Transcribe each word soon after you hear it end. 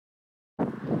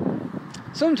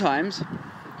Sometimes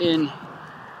in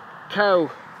cow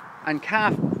and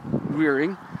calf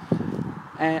rearing,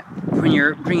 when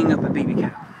you're bringing up a baby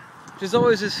cow, there's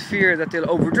always this fear that they'll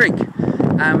overdrink,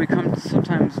 and we come to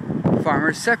sometimes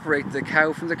farmers separate the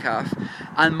cow from the calf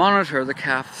and monitor the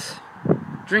calf's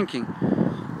drinking.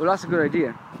 Well, that's a good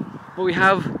idea, but we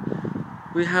have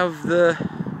the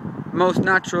most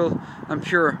natural and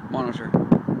pure monitor,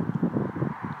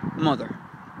 mother.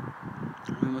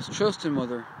 We must trust in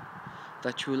mother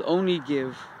that she will only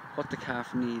give what the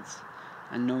calf needs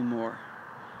and no more.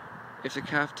 If the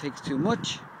calf takes too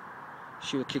much,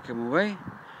 she will kick him away.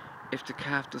 If the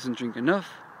calf doesn't drink enough,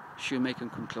 she'll make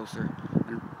him come closer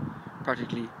and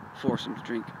practically force him to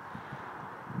drink.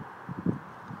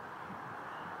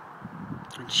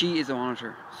 And she is a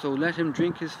monitor, so let him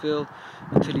drink his fill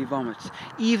until he vomits.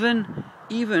 Even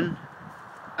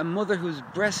a mother who's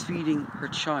breastfeeding her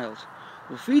child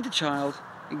will feed the child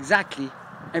exactly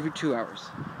every 2 hours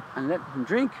and let him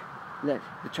drink, let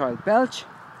the child belch,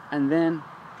 and then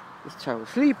this child will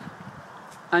sleep,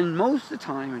 and most of the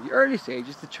time in the early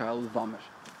stages the child will vomit.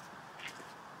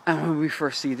 And when we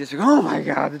first see this, we go, oh my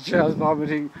god, the child's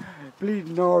vomiting,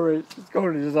 bleeding orange, it's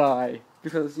going to die.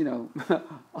 Because, you know,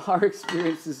 our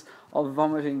experiences of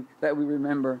vomiting that we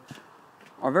remember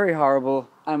are very horrible,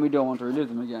 and we don't want to relive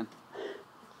them again.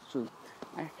 It's true.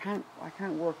 I can't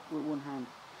work with one hand.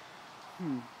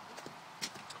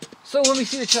 So when we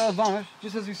see the child vomit,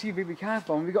 just as we see a baby calf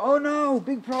vomit, we go, oh no,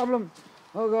 big problem.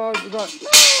 Oh god, no,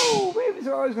 babies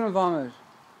are always going to vomit.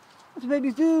 That's what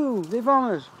babies do. They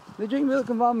vomit. They drink milk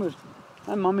and vomit.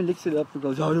 And mommy licks it up and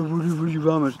goes, oh, really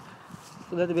vomit.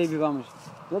 So let the baby vomit.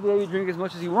 Let the baby drink as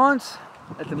much as he wants.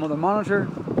 Let the mother monitor.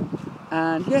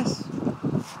 And yes,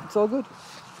 it's all good.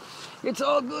 It's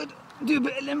all good. Do a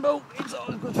bit of limbo. It's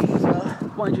all good for you as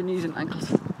well. Wind your knees and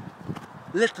ankles.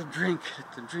 Let them drink.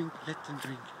 Let them drink. Let them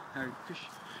drink. Harry, fish.